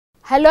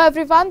Hello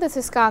everyone, this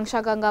is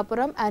Kanksha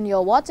Gangapuram and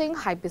you're watching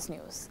Hybiz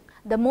News.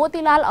 The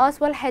Motilal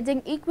Oswal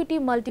Hedging Equity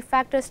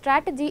Multifactor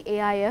Strategy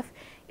AIF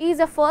is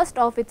a first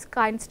of its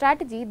kind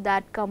strategy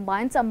that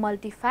combines a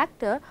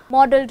multi-factor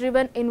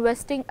model-driven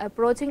investing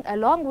approach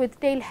along with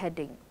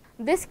tail-hedging.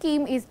 This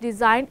scheme is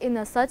designed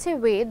in such a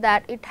way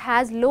that it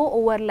has low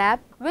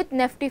overlap with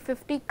Nifty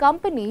 50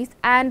 companies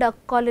and a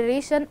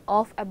correlation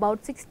of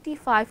about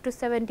 65 to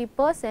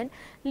 70%,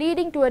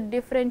 leading to a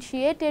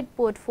differentiated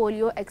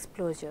portfolio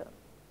exposure.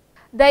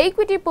 The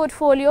equity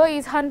portfolio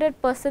is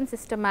 100%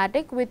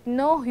 systematic with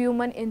no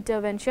human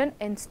intervention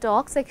in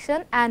stock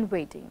section and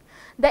weighting.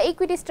 The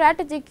equity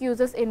strategy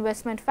uses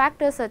investment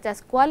factors such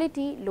as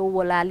quality, low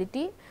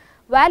volatility,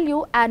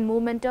 value and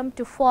momentum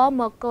to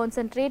form a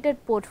concentrated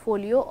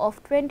portfolio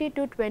of 20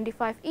 to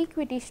 25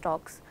 equity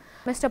stocks.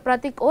 Mr.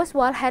 Pratik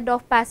Oswal, Head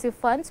of Passive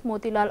Funds,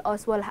 Motilal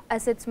Oswal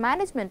Asset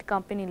Management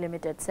Company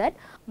Limited said,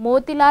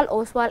 Motilal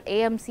Oswal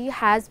AMC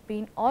has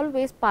been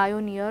always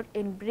pioneer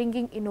in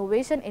bringing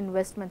innovation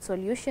investment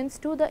solutions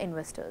to the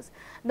investors.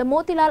 The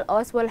Motilal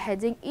Oswal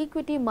Hedging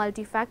Equity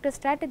Multi-Factor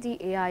Strategy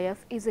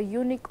AIF is a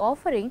unique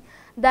offering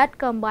that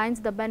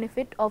combines the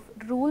benefit of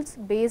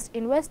rules-based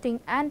investing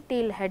and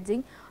tail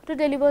hedging to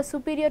deliver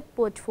superior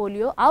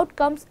portfolio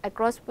outcomes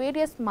across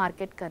various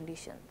market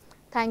conditions.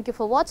 Thank you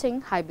for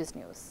watching Hybiz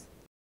News.